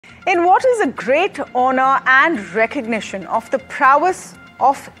In what is a great honor and recognition of the prowess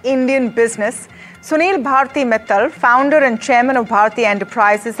of Indian business, Sunil Bharti Mittal, founder and chairman of Bharti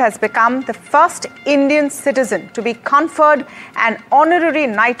Enterprises, has become the first Indian citizen to be conferred an honorary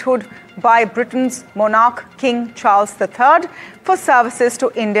knighthood by Britain's monarch King Charles III for services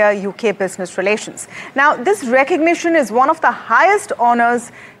to India-UK business relations. Now, this recognition is one of the highest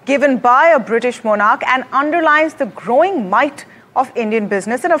honors given by a British monarch and underlines the growing might of Indian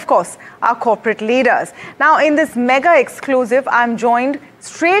business and, of course, our corporate leaders. Now, in this mega exclusive, I'm joined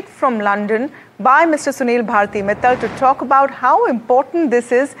straight from London by Mr. Sunil Bharti Mittal to talk about how important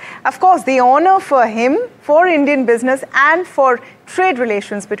this is. Of course, the honor for him, for Indian business and for trade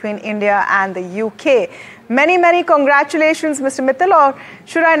relations between India and the UK. Many, many congratulations, Mr. Mittal, or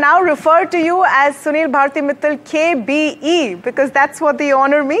should I now refer to you as Sunil Bharti Mittal KBE, because that's what the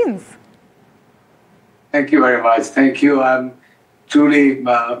honor means. Thank you very much. Thank you. I'm truly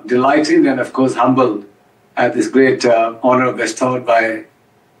delighted and, of course, humbled at this great honor bestowed by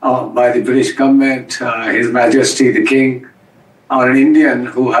the British government, His Majesty the King, on an Indian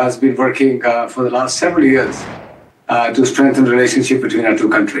who has been working for the last several years to strengthen the relationship between our two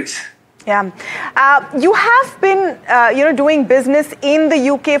countries. Yeah. You have been, doing business in the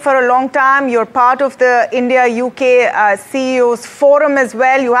UK for a long time. You're part of the India-UK CEOs Forum as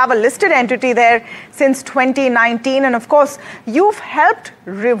well. You have a listed entity there since 2019. And of course, you've helped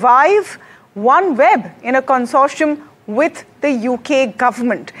revive OneWeb in a consortium with the UK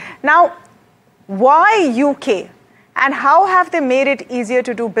government. Now, why UK? And how have they made it easier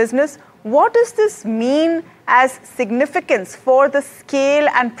to do business? What does this mean as significance for the scale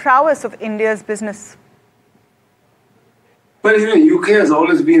and prowess of India's business? Well, UK has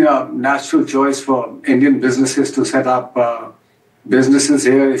always been a natural choice for Indian businesses to set up businesses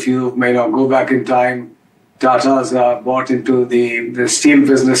here. If you may not go back in time, Tata's bought into the steel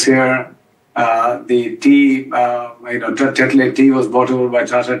business here. The tea, Tetley Tea was bought over by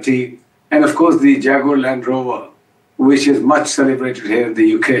Tata Tea. And of course, the Jaguar Land Rover, which is much celebrated here in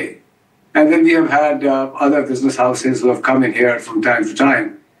the UK. And then we have had other business houses who have come in here from time to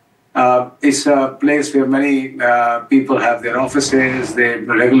time. It's a place where many people have their offices. They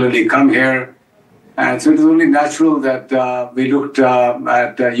regularly come here. And so it is only natural that we looked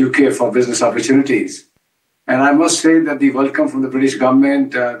at UK for business opportunities. And I must say that the welcome from the British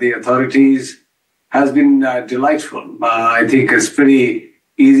government, the authorities, has been delightful. I think it's pretty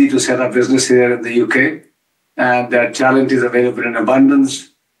easy to set up business here in the UK. And that talent is available in abundance.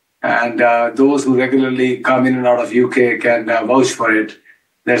 And those who regularly come in and out of UK can vouch for it.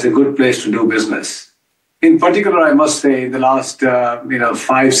 That's a good place to do business. In particular, I must say, in the last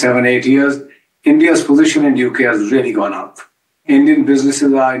 5, 7, 8 years, India's position in UK has really gone up. Indian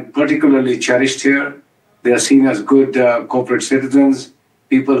businesses are particularly cherished here. They are seen as good corporate citizens,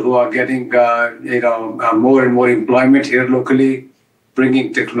 people who are getting more and more employment here locally,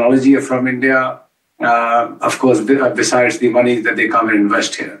 bringing technology from India. Of course, besides the money that they come and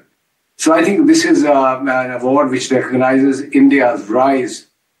invest here. So I think this is an award which recognizes India's rise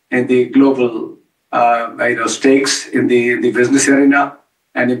in the global stakes in the business arena,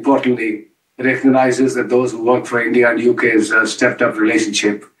 and importantly, recognizes that those who work for India and UK's stepped-up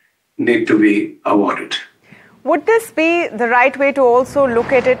relationship need to be awarded. Would this be the right way to also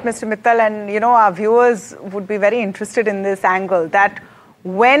look at it, Mr. Mittal? And, our viewers would be very interested in this angle, that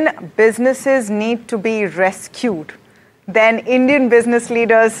when businesses need to be rescued, then Indian business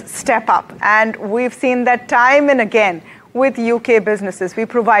leaders step up. And we've seen that time and again with UK businesses. We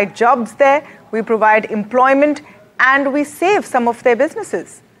provide jobs there, we provide employment, and we save some of their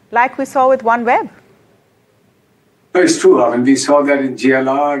businesses, like we saw with OneWeb. It's true. I mean, we saw that in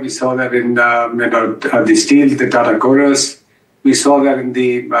GLR, we saw that in the steel, the Tata Chorus. We saw that in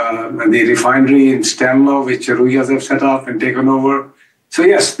the refinery in Stanlow, which Ruhias have set up and taken over. So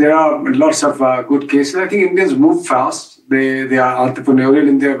yes, there are lots of good cases. I think Indians move fast. They are entrepreneurial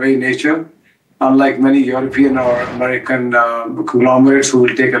in their very nature, unlike many European or American conglomerates who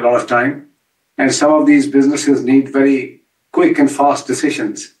will take a lot of time. And some of these businesses need very quick and fast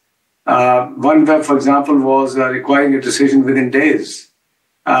decisions. OneWeb, for example, was requiring a decision within days.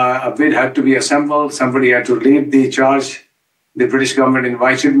 A bid had to be assembled. Somebody had to lead the charge. The British government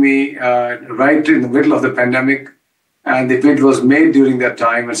invited me right in the middle of the pandemic. And the bid was made during that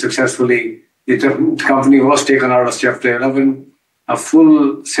time, and successfully the company was taken out of Chapter 11. A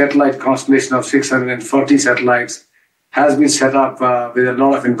full satellite constellation of 640 satellites has been set up with a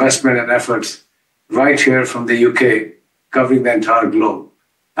lot of investment and efforts right here from the UK, covering the entire globe.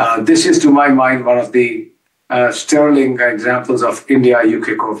 This is, to my mind, one of the sterling examples of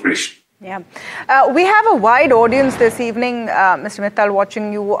India-UK cooperation. Yeah. We have a wide audience this evening, Mr. Mittal,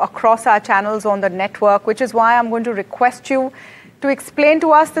 watching you across our channels on the network, which is why I'm going to request you to explain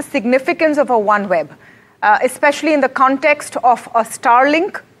to us the significance of a OneWeb, especially in the context of a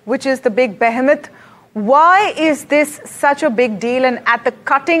Starlink, which is the big behemoth. Why is this such a big deal and at the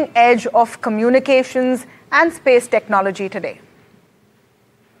cutting edge of communications and space technology today?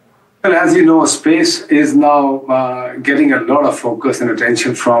 Well, as you know, space is now getting a lot of focus and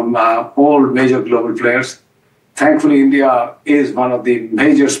attention from all major global players. Thankfully, India is one of the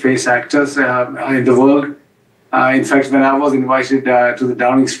major space actors in the world. In fact, when I was invited to the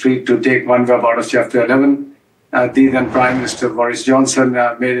Downing Street to take OneWeb out of Chapter 11, the then Prime Minister Boris Johnson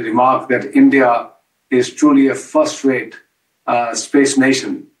made a remark that India is truly a first-rate space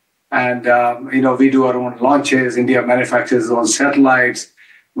nation. And, we do our own launches. India manufactures its own satellites.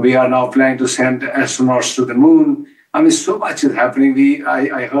 We are now planning to send astronauts to the moon. I mean, so much is happening.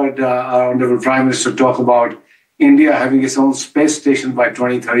 I heard our Honorable Prime Minister talk about India having its own space station by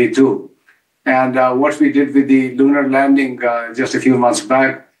 2032. And what we did with the lunar landing just a few months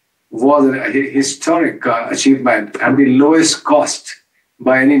back was a historic achievement and the lowest cost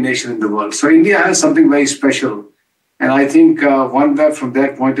by any nation in the world. So India has something very special. And I think OneWeb, from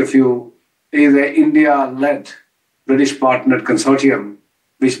that point of view, is an India-led British-partnered consortium,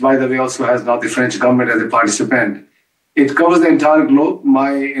 which, by the way, also has now the French government as a participant. It covers the entire globe.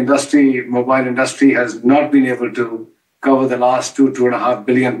 My industry, mobile industry, has not been able to cover the last 2.5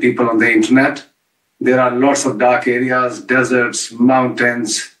 billion people on the internet. There are lots of dark areas, deserts,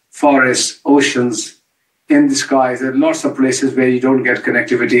 mountains, forests, oceans in the skies. There are lots of places where you don't get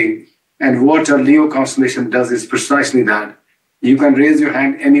connectivity. And what a LEO constellation does is precisely that. You can raise your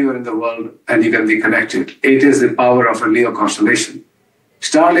hand anywhere in the world and you can be connected. It is the power of a LEO constellation.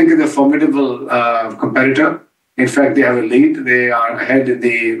 Starlink is a formidable competitor. In fact, they have a lead. They are ahead in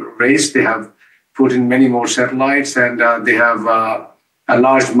the race. They have put in many more satellites and they have a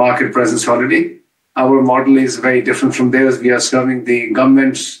large market presence already. Our model is very different from theirs. We are serving the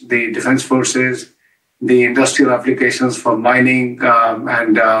governments, the defense forces, the industrial applications for mining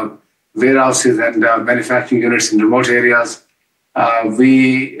and warehouses and manufacturing units in remote areas.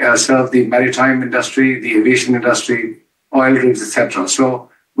 We serve the maritime industry, the aviation industry, oil rigs, etc. So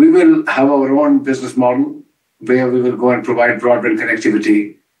we will have our own business model where we will go and provide broadband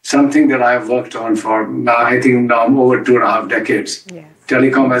connectivity, something that I have worked on for, I think, now over 2.5 decades. Yes.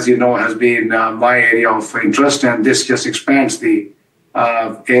 Telecom, as you know, has been my area of interest, and this just expands the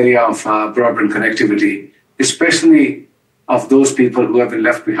area of broadband connectivity, especially of those people who have been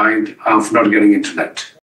left behind of not getting internet.